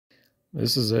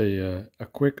This is a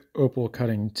quick opal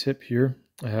cutting tip here.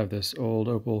 I have this old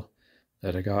opal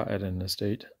that I got at an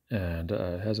estate, and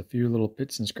it has a few little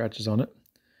pits and scratches on it.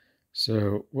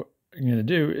 So what I'm going to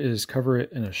do is cover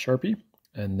it in a Sharpie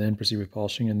and then proceed with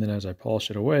polishing, and then as I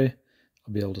polish it away,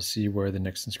 I'll be able to see where the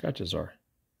nicks and scratches are.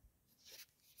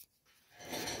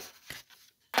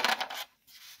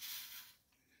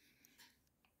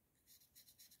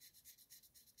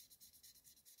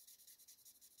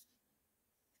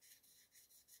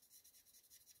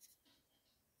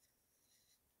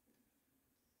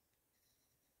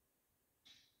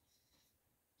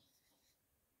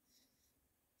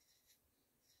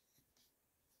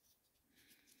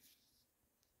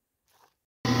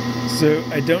 So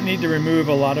I don't need to remove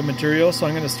a lot of material, so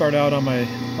I'm going to start out on my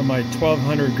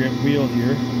 1200 grit wheel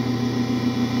here.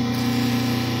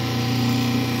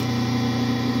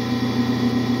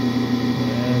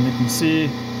 And you can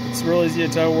see it's real easy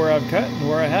to tell where I've cut and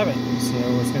where I haven't. So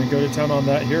I was going to go to town on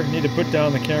that here. I need to put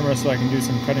down the camera so I can do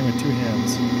some cutting with two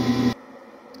hands.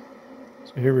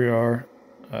 So here we are.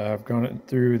 I've gone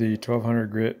through the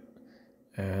 1200 grit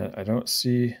and I don't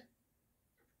see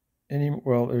any,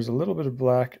 well, there's a little bit of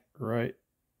black right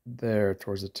there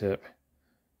towards the tip.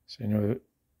 So, you know,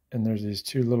 and there's these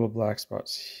two little black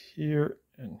spots here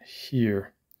and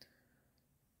here.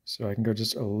 So I can go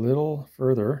just a little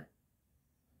further.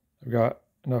 I've got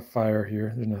enough fire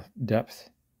here, there's enough depth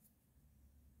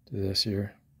to this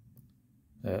here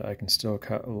that I can still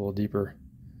cut a little deeper.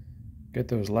 Get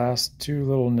those last two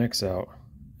little nicks out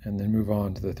and then move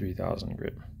on to the 3000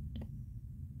 grit.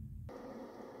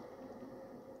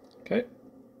 Okay,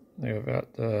 I've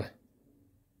got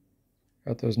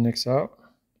those nicks out.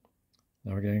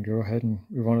 Now we're going to go ahead and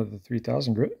move on to the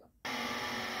 3000 grit.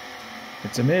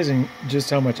 It's amazing just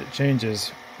how much it changes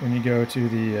when you go to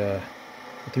the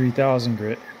 3000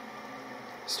 grit.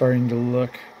 Starting to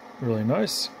look really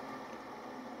nice.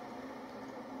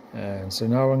 And so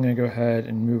now I'm going to go ahead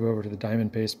and move over to the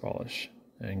diamond paste polish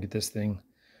and get this thing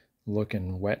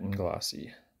looking wet and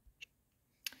glossy.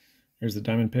 Here's the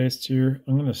diamond paste here.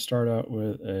 I'm going to start out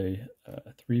with a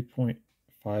 3.5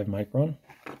 micron.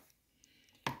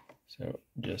 So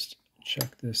just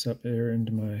chuck this up there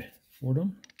into my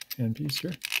Fordham handpiece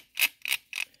here.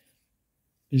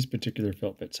 These particular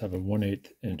felt bits have a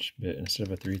 1/8 inch bit instead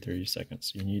of a 3/32.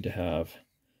 So you need to have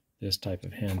this type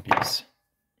of handpiece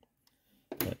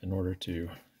in order to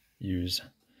use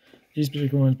these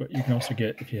particular ones, but you can also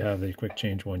get, if you have the quick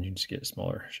change one, you just get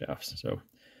smaller shafts. So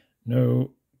no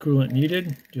coolant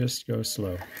needed, just go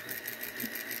slow.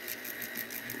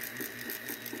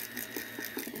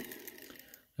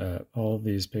 All of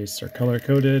these pastes are color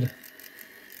coded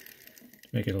to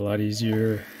make it a lot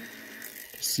easier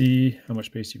to see how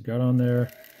much paste you've got on there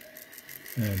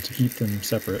and to keep them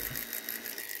separate.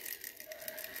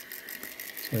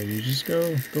 So you just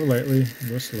go lightly,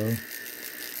 go slow.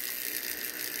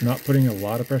 Not putting a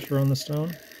lot of pressure on the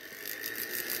stone.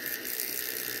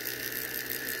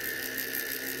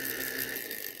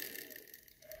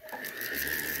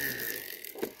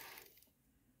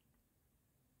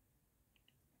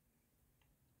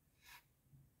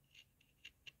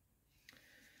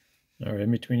 All right,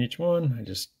 in between each one, I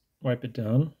just wipe it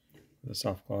down with a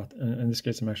soft cloth. And in this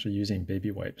case, I'm actually using baby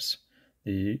wipes.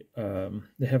 They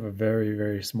have a very,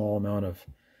 very small amount of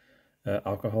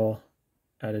alcohol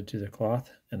added to the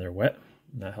cloth, and they're wet,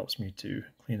 and that helps me to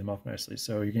clean them off nicely.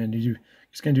 So you're going to do,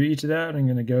 just going to do each of that. I'm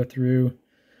going to go through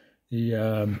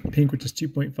the pink, which is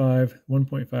 2.5,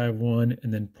 1.5, 1,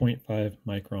 and then 0.5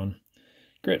 micron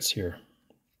grits here,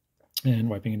 and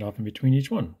wiping it off in between each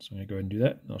one. So I'm going to go ahead and do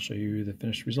that, and I'll show you the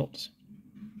finished results.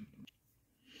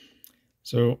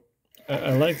 So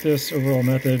I like this overall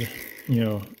method. You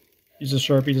know, use a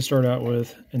Sharpie to start out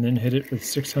with, and then hit it with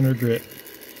 600 grit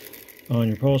on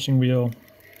your polishing wheel,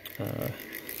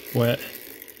 wet.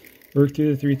 Work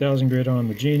through the 3000 grit on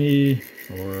the Genie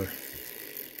or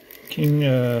King,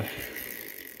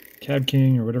 Cab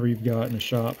King, or whatever you've got in the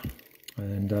shop.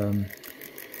 And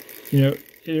you know,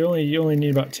 you only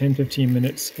need about 10-15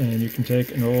 minutes, and you can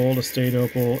take an old estate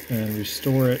opal and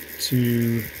restore it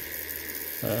to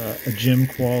a gem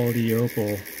quality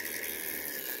opal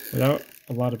without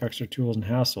a lot of extra tools and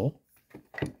hassle.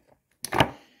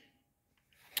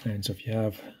 And so if you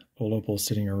have old opals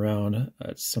sitting around,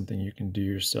 it's something you can do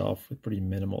yourself with pretty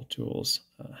minimal tools,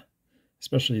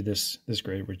 especially this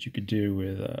grade, which you could do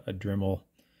with a Dremel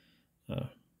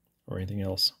or anything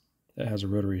else that has a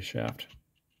rotary shaft.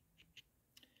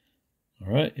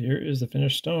 All right, here is the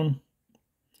finished stone.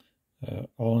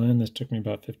 All in, this took me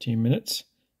about 15 minutes.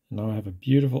 And now I have a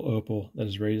beautiful opal that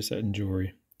is ready to set in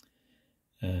jewelry.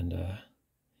 And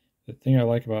The thing I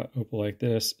like about opal like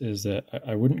this is that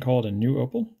I wouldn't call it a new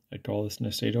opal. I'd call this an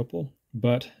estate opal.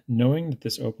 But knowing that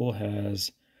this opal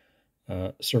has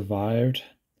survived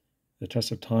the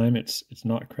test of time, it's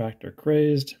not cracked or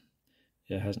crazed,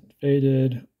 it hasn't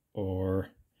faded or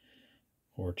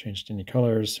changed any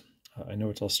colors. I know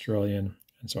it's Australian,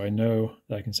 and so I know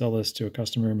that I can sell this to a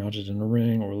customer mounted in a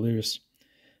ring or loose,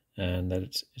 and that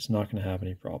it's not going to have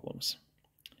any problems.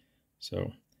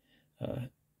 So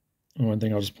one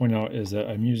thing I'll just point out is that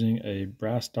I'm using a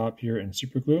brass stop here and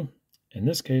super glue. In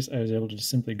this case, I was able to just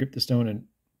simply grip the stone and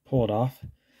pull it off.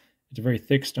 It's a very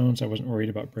thick stone, so I wasn't worried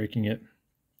about breaking it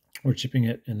or chipping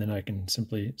it, and then I can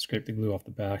simply scrape the glue off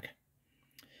the back.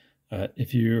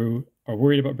 If you are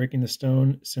worried about breaking the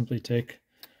stone, simply take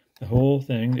the whole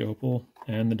thing, the opal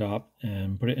and the dop,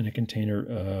 and put it in a container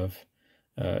of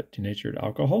denatured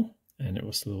alcohol, and it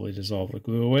will slowly dissolve the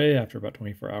glue away. After about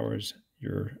 24 hours,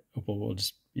 your opal will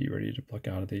just be ready to pluck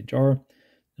out of the jar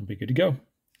and be good to go.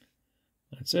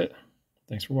 That's it.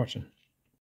 Thanks for watching.